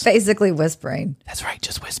clips. It's just basically whispering. That's right,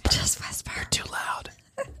 just whisper. Just whisper. You're too loud.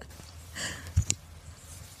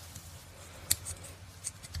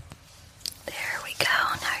 There we go.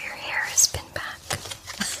 Now your hair is pinned back.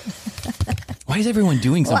 Why is everyone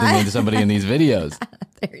doing something to somebody in these videos?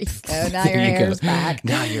 There you go. Now There your you hair's go. back.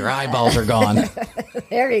 Now your eyeballs are gone.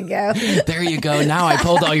 There you go. There you go. Now I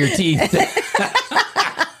pulled all your teeth.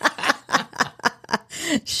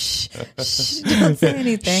 Shh, don't say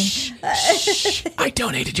anything. Shh. I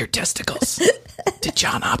donated your testicles to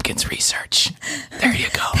John Hopkins Research. There you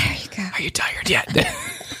go. There you go. Are you tired yet?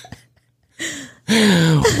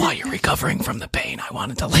 While you're recovering from the pain, I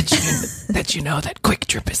wanted to let you know that Quick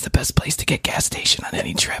Trip is the best place to get gas station on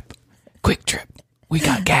any trip. Quick Trip. We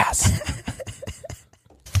got gas.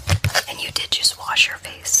 And you did just wash your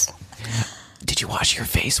face. Did you wash your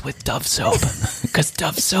face with Dove soap? Because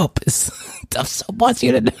Dove soap wants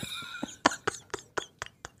you to.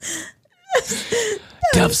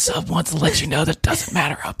 Dove soap wants to let you know that it doesn't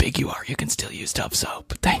matter how big you are, you can still use Dove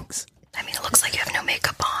soap. Thanks. I mean, it looks like you have no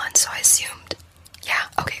makeup on, so I assumed. Yeah,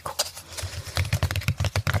 okay, cool.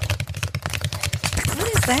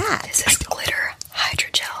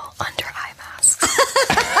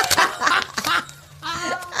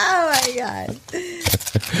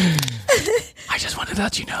 I just wanted to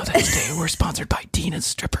let you know that today we're sponsored by Tina's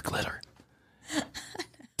Stripper Glitter.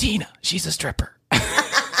 Tina, she's a stripper.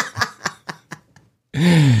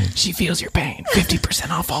 She feels your pain. 50%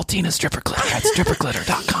 off all Tina's Stripper Glitter at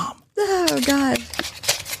stripperglitter.com. Oh, God.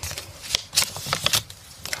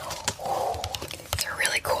 They're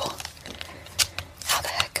really cool. How the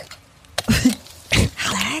heck?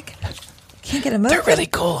 How the heck? Can't get them They're open. really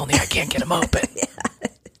cool, only I can't get them open.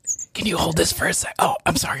 Can you hold this for a sec? Oh,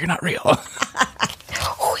 I'm sorry, you're not real.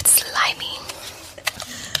 Oh, it's slimy.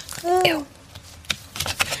 Ew.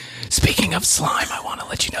 Speaking of slime, I want to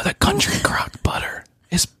let you know that Country Crock butter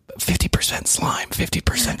is 50% slime,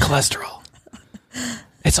 50% cholesterol.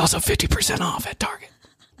 It's also 50% off at Target.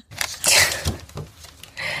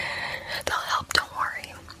 They'll help, don't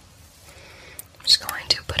worry. I'm just going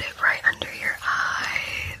to put it right under your eye.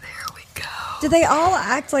 There we go. Do they all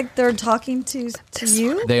act like they're talking to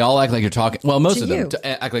you? They all act like you're talking. Well, most To of them you.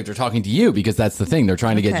 act like they're talking to you because that's the thing. They're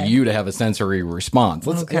trying to get Okay. you to have a sensory response.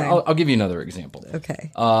 Okay. I'll give you another example.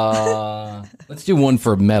 Okay. Let's do one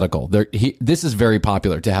for medical. This is very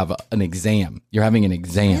popular to have an exam. You're having an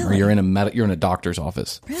exam, or you're in a doctor's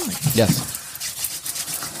office. Really? Yes.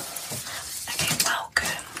 Okay, welcome.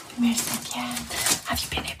 Have you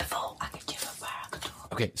been here before? I could give a bag.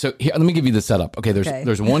 Okay, so here, let me give you the setup. Okay,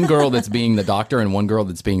 there's one girl that's being the doctor and one girl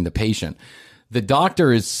that's being the patient. The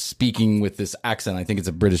doctor is speaking with this accent. I think it's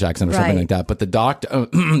a British accent or something Right. like that. But the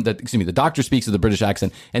doctor speaks with a British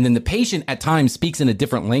accent, and then the patient at times speaks in a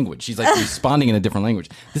different language. She's like responding in a different language.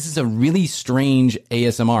 This is a really strange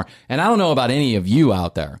ASMR, and I don't know about any of you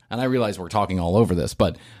out there. And I realize we're talking all over this,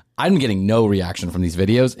 but I'm getting no reaction from these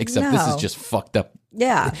videos except this is No. just fucked up.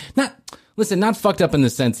 Yeah. Not fucked up in the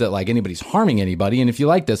sense that like anybody's harming anybody. And if you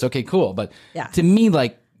like this, okay, cool. But Yeah. to me,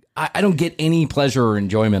 like, I don't get any pleasure or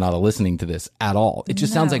enjoyment out of listening to this at all. It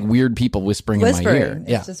just sounds like weird people whispering in my ear.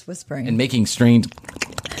 It's just whispering. And making strange.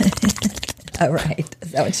 Oh, right.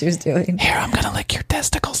 Is that what she was doing? Here, I'm going to lick your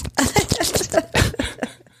testicles.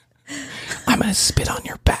 I'm going to spit on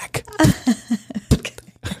your back.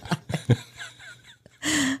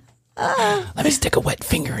 Let me stick a wet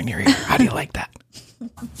finger in your ear. How do you like that?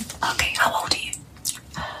 Okay, how old are you?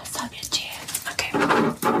 17. Okay.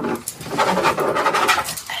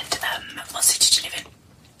 And what city do you live in?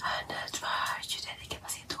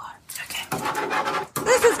 Okay.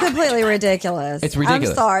 This is completely ridiculous. It's ridiculous.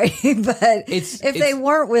 I'm sorry, but It's- if they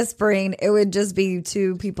weren't whispering, it would just be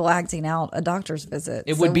two people acting out a doctor's visit.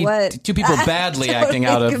 It So would be what? two people badly I'm acting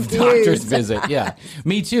out of totally doctor's confused. visit. Yeah,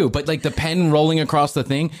 me too. But like the pen rolling across the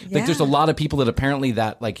thing, like there's a lot of people that apparently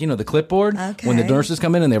that like, you know, the clipboard, when the Okay. nurses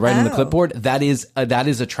come in and they write on the Oh. clipboard, that is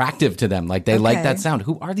attractive to them. Like they like Okay. that sound.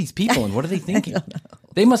 Who are these people and what are they thinking?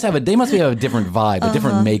 They must have a different vibe, a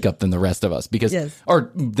different makeup than the rest of us because, Yes.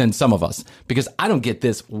 or than some of us, because I don't get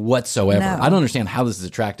this whatsoever. No. I don't understand how this is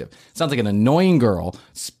attractive. It sounds like an annoying girl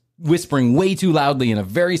whispering way too loudly in a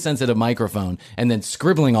very sensitive microphone and then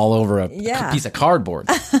scribbling all over a Yeah. piece of cardboard.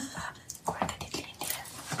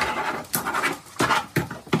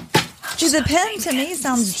 See, the pen to me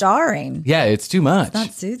sounds jarring. Yeah, it's too much.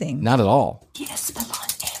 Not soothing. Not at all.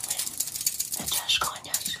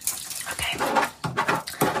 Okay.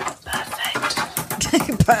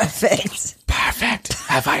 Perfect. Perfect. Perfect.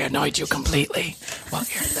 Have I annoyed you completely? Well,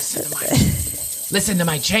 here, listen to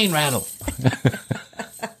my chain rattle.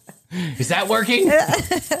 Is that working?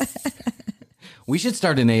 We should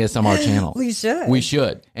start an ASMR channel. We should. We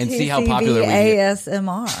should. And see how popular we get.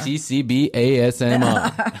 ASMR. TCB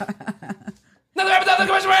ASMR. Another episode of the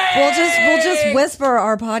Commercial Break! We'll just whisper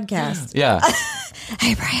our podcast. Yeah.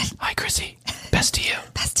 Hey, Brian. Hi, Chrissy. Best to you.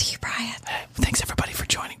 Best to you, Brian. Thanks, everybody, for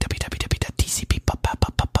joining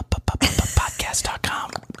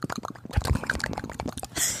www.tcppodcast.com.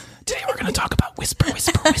 Today we're going to talk about whisper wolves.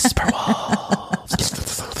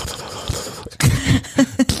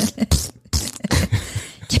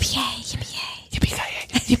 Yippee-yay, yippee-yay.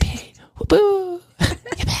 Yippee-ki-yay, yippee. Whoop-oo.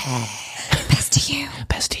 Yippee. Best to you.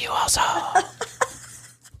 Best to you also.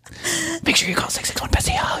 Make sure you call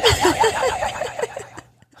 661-BESTIE.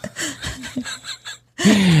 Do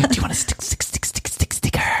you want a sticker?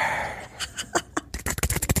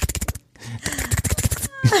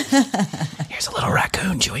 Here's a little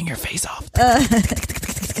raccoon chewing your face off.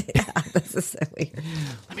 This is so weird.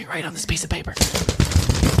 Let me write on this piece of paper.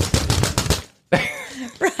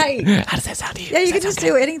 Right. How does that sound to you? Yeah, you Does can that just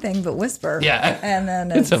sound do anything but whisper. Yeah. And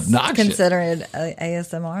then It's it's obnoxious. considered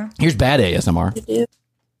ASMR. good? Here's bad ASMR.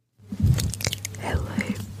 Hello.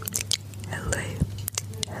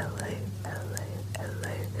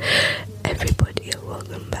 Everybody,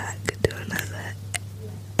 welcome back to another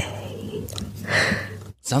A.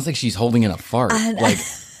 Sounds like she's holding in a fart. Like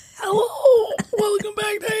Hello, welcome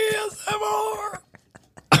back to ASMR.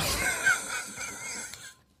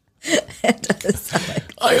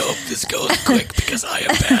 I hope this goes quick because I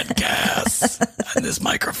have bad gas and this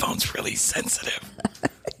microphone's really sensitive.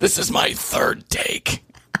 This is my third take.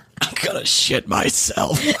 I'm gonna shit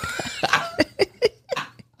myself.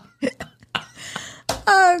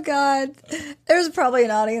 Oh, God. There's probably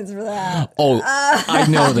an audience for that. Oh, I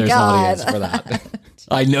know there's an God. audience for that.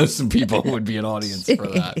 I know some people who would be an audience for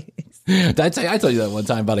that. I told you that one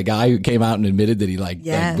time about a guy who came out and admitted that he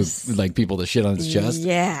Yes. like people to shit on his chest.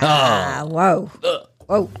 Yeah. Oh. Whoa.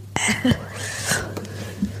 Whoa.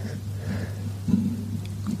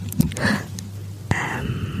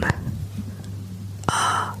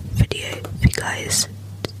 Video for you guys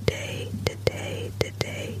today.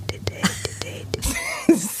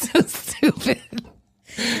 So stupid.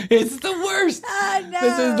 It's the worst. I know.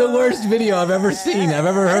 This is the worst video I've ever seen, I've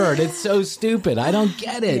ever heard. It's so stupid. I don't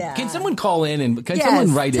get it. Yeah. Can someone call in and Yes,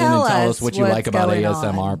 someone write in and tell us what you what's like about going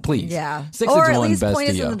ASMR, on. please? Yeah. 661 or at least best point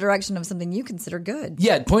us to in you. the direction of something you consider good.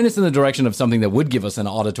 Yeah, point us in the direction of something that would give us an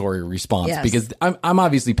auditory response Yes. because I'm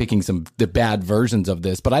obviously picking the bad versions of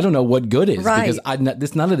this, but I don't know what good is Right.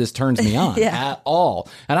 because none of this turns me on Yeah. at all.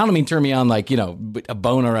 And I don't mean turn me on like, a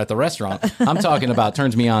boner at the restaurant. I'm talking about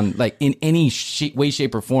turns me on like in any way, shape,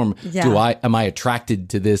 or form. Yeah. Am I attracted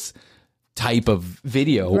to this type of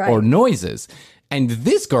video Right. or noises? And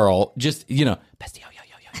this girl just, bestie,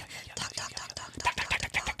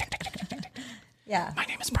 Yeah. my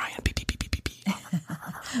name is Brian. Beep, beep, beep, beep, beep,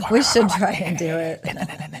 beep. We should try and do it.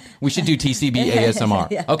 We should do TCB ASMR.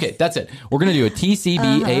 Yeah. Okay, that's it. We're going to do a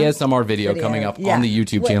TCB ASMR video coming up Yeah. on the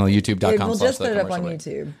YouTube channel, youtube.com/. We'll just put it up on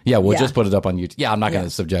YouTube. Yeah, we'll Yeah. just put it up on YouTube. Yeah, I'm not going to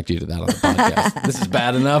subject you to that on the podcast. This is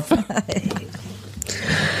bad enough.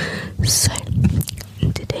 So,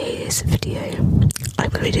 in today's video, I'm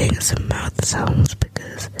going to be doing some mouth sounds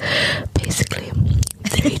because basically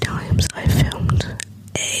 3 times I filmed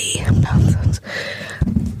a mouth sounds.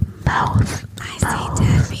 Mouth. I see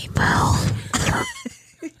dead people.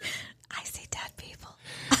 I see dead people.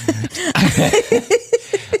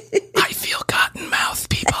 I feel cotton mouth,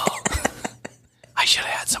 people. I should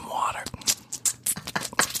have had some water.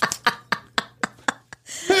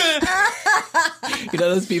 You know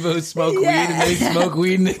those people who smoke weed and they smoke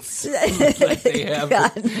weed and it's like they have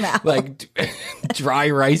like dry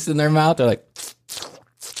rice in their mouth. They're like,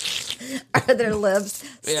 Or their lips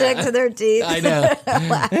stick to their teeth. I know.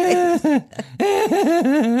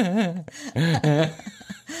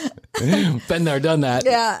 Been there, done that.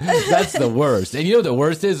 Yeah. That's the worst. And you know what the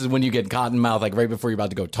worst is when you get cotton mouth, like right before you're about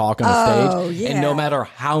to go talk on the stage. Yeah. And no matter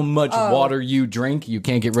how much water you drink, you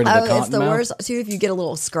can't get rid of the cotton It's the mouth. worst too if you get a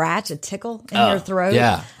little scratch, a tickle in your throat.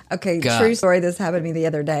 yeah. Okay, God. true story. This happened to me the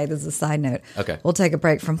other day. This is a side note. Okay. We'll take a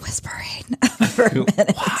break from whispering for a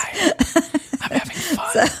minute. Why? I'm having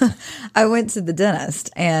fun. I went to the dentist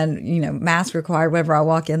and, mask required whenever I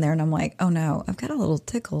walk in there and I'm like, oh no, I've got a little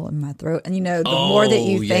tickle in my throat. And the more that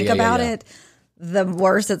you think about it, the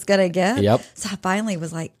worse it's going to get. Yep. So I finally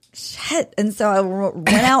was like, shit. And so I went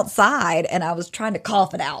outside and I was trying to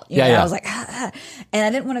cough it out. You know? I was like, and I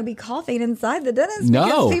didn't want to be coughing inside the dentist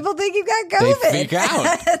because people think you got They COVID. freak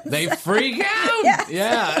out. They freak out. Yes.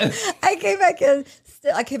 Yeah. I came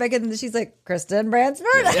back in and she's like, Kristen Bransford.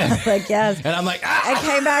 I was like, yes. And I'm like, I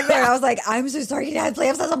came back there and I was like, I'm so sorry, Dad.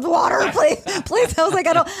 Please have some water, please. Please. I was like,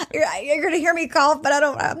 you're going to hear me cough, but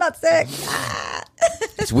I'm not sick.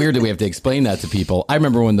 It's weird that we have to explain that to people. I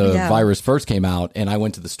remember when the virus first came out and I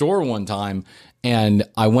went to the store one time and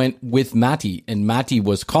I went with Matty and Matty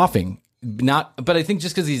was coughing. But I think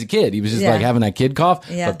just because he's a kid, he was just like having that kid cough.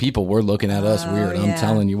 Yeah. But people were looking at us weird. yeah. I'm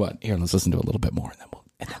telling you what. Here, let's listen to a little bit more and then we'll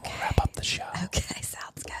wrap up the show. Okay,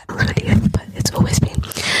 sounds good. Radio, but it's always been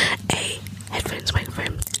a headphones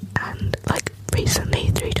microphone and like recently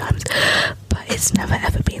 3 times, but it's never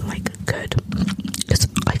ever been like good because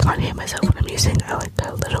I can't hear myself when I'm using a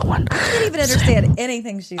little one. I can't even understand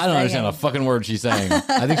anything she's saying. I don't understand a fucking word she's saying.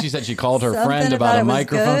 I think she said she called her Something friend about about it a was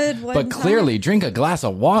microphone. good one But clearly, drink a glass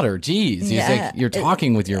of water. Jeez. He's like, you're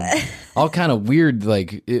talking with your all kind of weird,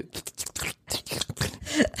 like.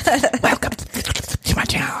 Welcome to my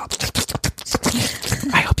channel.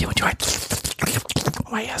 I hope you enjoyed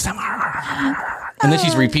my ASMR. And then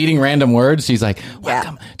she's repeating random words. She's like,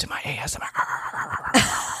 welcome to my ASMR.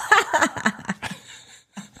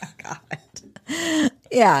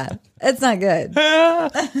 Yeah, it's not good. I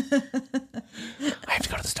have to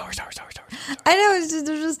go to the store. I know,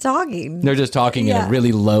 they're just talking. They're just talking in a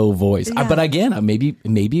really low voice. Yeah. But again, maybe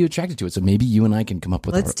you're attracted to it. So maybe you and I can come up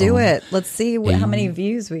with Let's do it. Let's see how many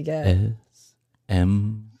views we get.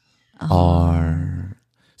 ASMR.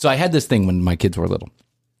 So I had this thing when my kids were little.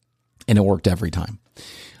 And it worked every time.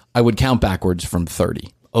 I would count backwards from 30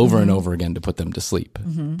 over and over again to put them to sleep.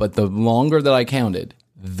 But the longer that I counted,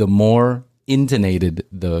 the more intonated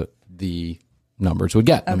the numbers would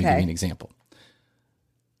get. Let me give you an example.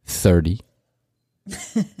 30,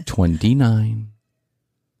 29,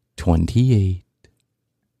 28,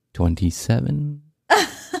 27,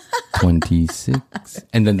 26.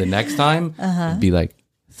 And then the next time, it'd be like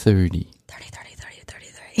 30,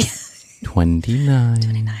 29,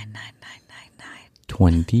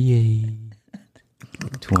 28,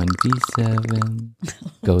 27,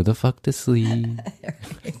 go the fuck to sleep.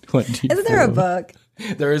 24. Isn't there a book?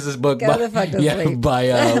 There is this book Go the fuck to sleep. by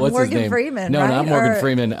what's Morgan his name? Freeman, No, right? not Morgan Or-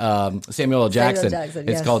 Freeman. Samuel L. Jackson. Jackson,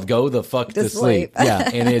 It's yes. called Go the Fuck to Sleep. Sleep. Yeah,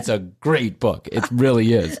 and it's a great book. It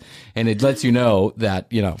really is, and it lets you know that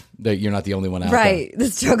that you're not the only one out there. Right. The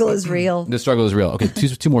struggle is real. The struggle is real. Okay,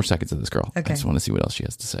 two more seconds of this girl. I Okay. just want to see what else she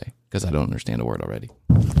has to say because I don't understand a word already.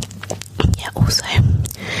 Yeah, also,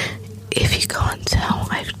 if you can't tell,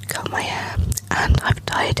 I've cut my hair and I've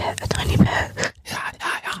dyed it a tiny bit.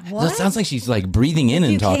 That sounds like she's like breathing in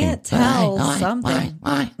and You talking. can't tell something.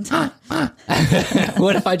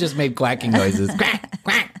 What if I just made quacking noises? Quack,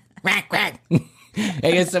 quack, quack, quack.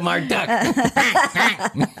 ASMR duck.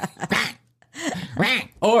 Quack, quack, quack,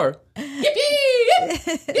 quack. Or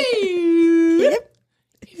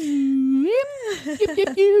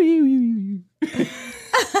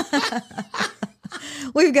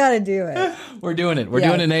We've got to do it. we're doing it. We're Yeah.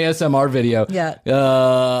 doing an ASMR video.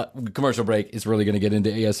 Yeah. Commercial break is really going to get into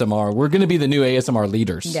ASMR. We're going to be the new ASMR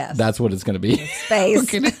leaders. Yes. That's what it's going to be.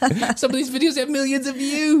 Space. Some of these videos have millions of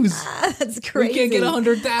views. That's crazy. We can't get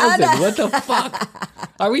 100,000. What the fuck?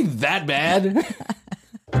 Are we that bad?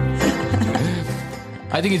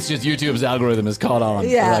 I think it's just YouTube's algorithm is caught on.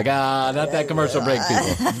 Yeah. They're like, not that commercial break,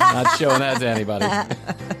 people. Not showing that to anybody.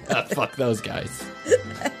 Fuck those guys.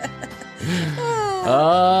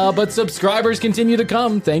 But subscribers continue to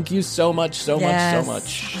come. Thank you so much, so Yes.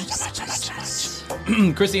 much.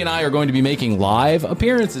 Chrissy and I are going to be making live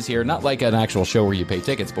appearances here. Not like an actual show where you pay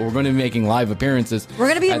tickets, but we're going to be making live appearances. We're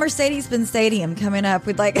going to be at Mercedes-Benz Stadium coming up.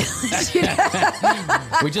 We'd like...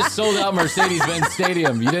 We just sold out Mercedes-Benz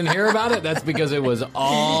Stadium. You didn't hear about it? That's because it was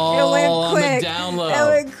all It went on quick. the down low. It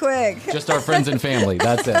went quick. Just our friends and family.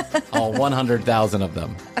 That's it. All 100,000 of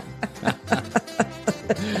them.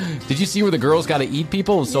 Did you see where the girls got to eat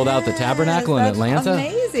people who sold out the Tabernacle in that's Atlanta?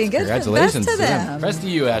 amazing. Good. Congratulations Best to them. Best to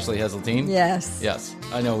you, Ashley Heseltine. Yes. Yes.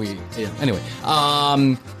 I know Anyway,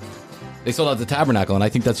 they sold out the Tabernacle, and I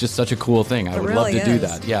think that's just such a cool thing. I would love really to do is.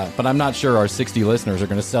 that. Yeah, but I'm not sure our 60 listeners are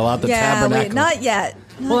going to sell out the Tabernacle. Not yet.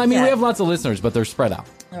 Well, I mean, Not we yet. have lots of listeners, but they're spread out.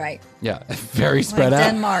 Right. Yeah, very spread Like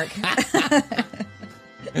out. Denmark.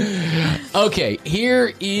 Okay,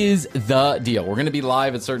 here is the deal. We're going to be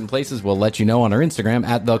live at certain places. We'll let you know on our Instagram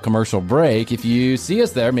at The Commercial Break. If you see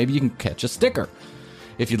us there, maybe you can catch a sticker.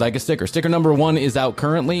 If you'd like a sticker. Sticker number 1 is out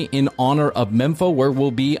currently in honor of Mempho, where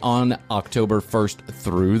we'll be on October 1st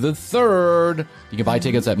through the 3rd. You can buy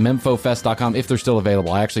tickets at memphofest.com if they're still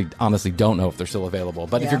available. I actually honestly don't know if they're still available.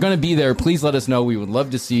 But if you're going to be there, please let us know. We would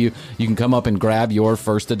love to see you. You can come up and grab your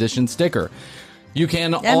first edition sticker. You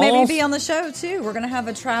can And maybe be on the show, too. We're going to have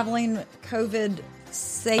a traveling COVID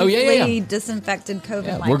safely disinfected COVID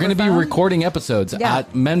microphone. We're going to be recording episodes Yeah.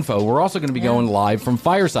 at Menfo. We're also going to be going live from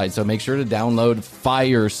Fireside, so make sure to download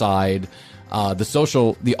Fireside,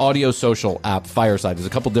 the audio social app Fireside. There's a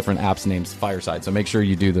couple different apps named Fireside, so make sure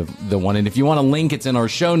you do the one. And if you want a link, it's in our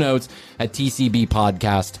show notes at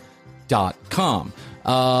tcbpodcast.com.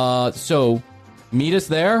 So meet us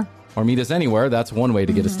there. Or meet us anywhere. That's one way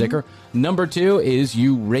to get a sticker. Number 2 is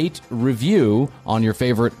you rate review on your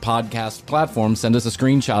favorite podcast platform. Send us a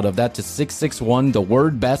screenshot of that to 661 the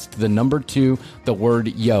word best, the number 2, the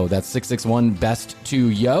word yo. That's 661 best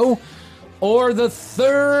 2 yo. Or the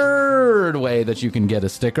third way that you can get a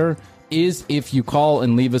sticker is if you call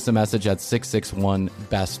and leave us a message at 661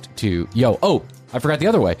 best 2 yo. Oh, I forgot the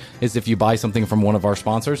other way, is if you buy something from one of our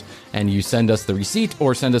sponsors and you send us the receipt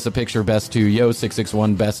or send us a picture, best 2 yo,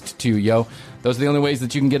 661 best 2 yo. Those are the only ways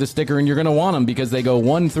that you can get a sticker, and you're going to want them because they go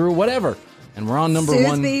 1 through whatever. And we're on number 1.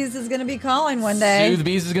 Soothby's is going to be calling one day.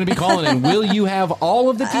 Soothby's is going to be calling. And will you have all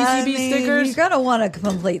of the TCB stickers? You're going to want a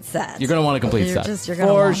complete set. You're going to want a complete set. You're gonna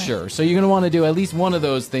for want it. sure. So you're going to want to do at least one of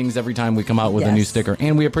those things every time we come out with a new Yes. sticker,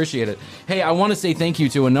 and we appreciate it. Hey, I want to say thank you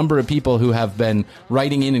to a number of people who have been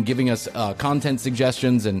writing in and giving us content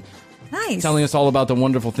suggestions and Nice. telling us all about the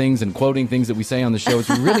wonderful things and quoting things that we say on the show. It's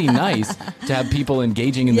really nice to have people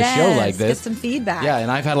engaging in the show like this. Get some feedback. Yeah,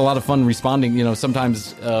 and I've had a lot of fun responding. You know,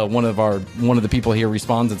 sometimes one of the people here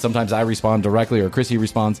responds, and sometimes I respond directly, or Chrissy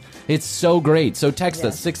responds. It's so great. So text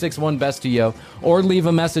us 661-BEST-TO, or leave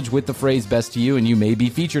a message with the phrase "Best to You," and you may be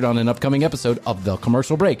featured on an upcoming episode of The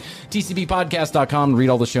Commercial Break. TCBpodcast.com. Read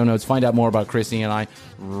all the show notes. Find out more about Chrissy and I.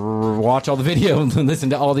 Watch all the video and listen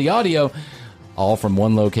to all the audio. All from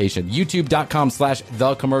one location.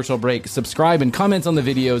 YouTube.com/The Commercial Break. Subscribe and comment on the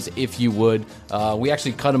videos if you would. We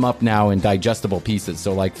actually cut them up now in digestible pieces,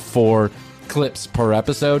 so like 4 clips per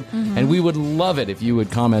episode. And we would love it if you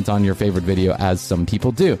would comment on your favorite video, as some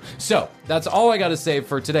people do. So that's all I got to say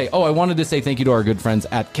for today. Oh, I wanted to say thank you to our good friends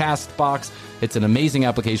at CastBox. It's an amazing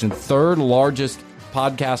application, 3rd largest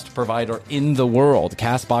podcast provider in the world,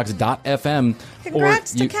 castbox.fm.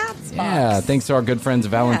 Congrats to CastBox. Yeah, thanks to our good friends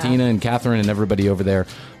Valentina and Catherine and everybody over there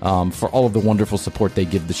for all of the wonderful support they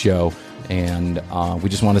give the show. And we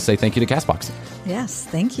just want to say thank you to CastBox. Yes,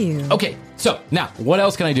 thank you. Okay, so now, what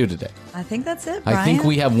else can I do today? I think that's it, Brian. I think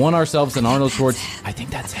we have won ourselves an Arnold Schwarzenegger. I think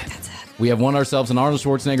that's it. We have won ourselves an Arnold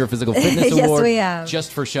Schwarzenegger Physical Fitness Yes, Award we have.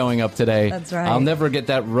 just for showing up today. That's right. I'll never get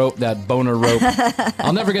that boner rope.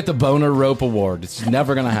 I'll never get the boner rope award. It's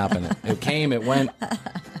never going to happen. It came, it went,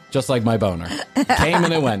 just like my boner. It came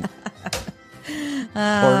and it went. Or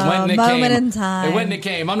it went and it moment came. in time. It went and it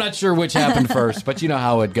came. I'm not sure which happened first, but you know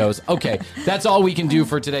how it goes. Okay, that's all we can do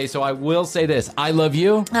for today. So I will say this. I love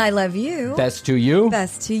you. I love you. Best to you.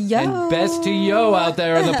 Best to yo. And best to yo out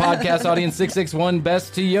there in the podcast audience. 661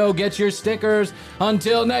 Best to yo. Get your stickers.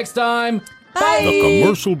 Until next time. Bye. The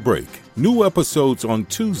Commercial Break. New episodes on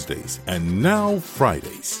Tuesdays and now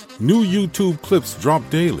Fridays. New YouTube clips drop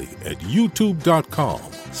daily at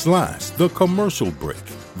youtube.com/The Commercial Break.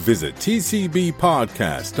 Visit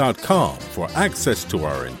tcbpodcast.com for access to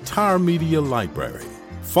our entire media library.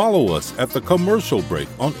 Follow us at The Commercial Break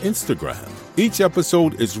on Instagram. Each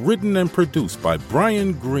episode is written and produced by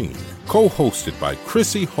Brian Green, co-hosted by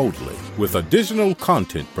Chrissy Hoadley, with additional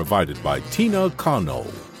content provided by Tina Cano.